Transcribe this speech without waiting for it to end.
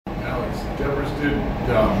Devers did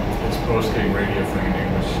his post-game radio thing in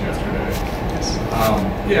English yesterday. Yes.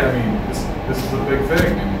 Yeah, I mean, this is a big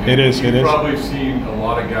thing. And It is. You've probably seen a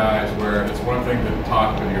lot of guys where it's one thing to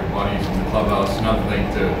talk with your buddies in the clubhouse, another thing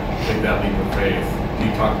to take that leap of faith. Can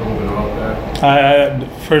you talk a little bit about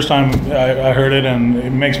that? First time I heard it, and it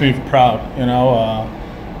makes me proud. You know,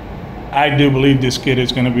 I do believe this kid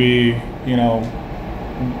is going to be, you know,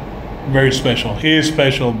 very special. He is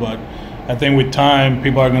special, but I think with time,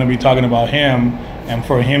 people are going to be talking about him, and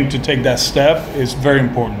for him to take that step is very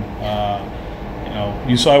important. You know,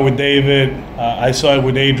 you saw it with David. I saw it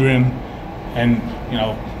with Adrian, and you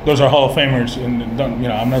know, those are Hall of Famers. And don't, you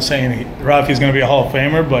know, I'm not saying Rafi's going to be a Hall of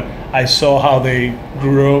Famer, but I saw how they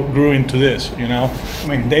grew into this. You know, I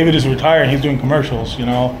mean, David is retired. He's doing commercials. You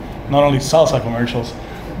know, not only salsa commercials,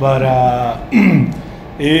 but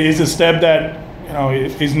it's a step that, you know,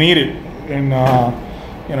 is needed, and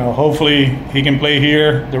you know, hopefully he can play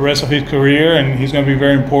here the rest of his career, and he's going to be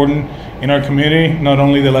very important in our community, not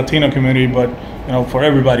only the Latino community, but you know, for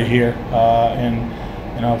everybody here. And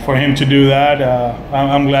you know, for him to do that,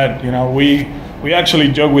 I'm glad. You know, we actually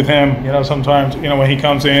joke with him. You know, sometimes, you know, when he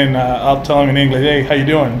comes in, I'll tell him in English, "Hey, how you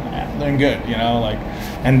doing?" "I'm doing good." You know, like,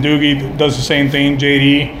 and Doogie does the same thing.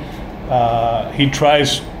 JD, he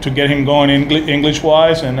tries to get him going English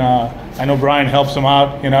wise, and I know Brian helps him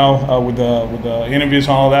out, you know, with the interviews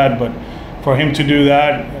and all that. But for him to do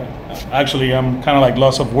that, actually, I'm kind of like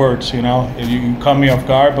loss of words, you know. You caught me off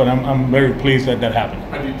guard, but I'm very pleased that happened.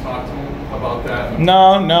 Have you talked to him about that?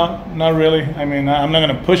 No, not really. I mean, I'm not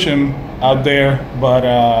going to push him out there, but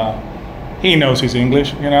he knows his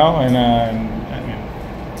English, you know. And I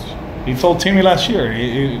mean, he told Timmy last year.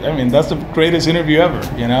 I mean, that's the greatest interview ever,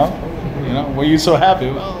 you know. You know, were you so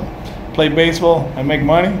happy? Well, play baseball, I make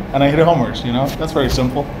money, and I hit homers. You know, that's very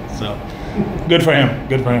simple. So, good for him.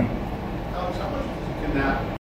 Good for him.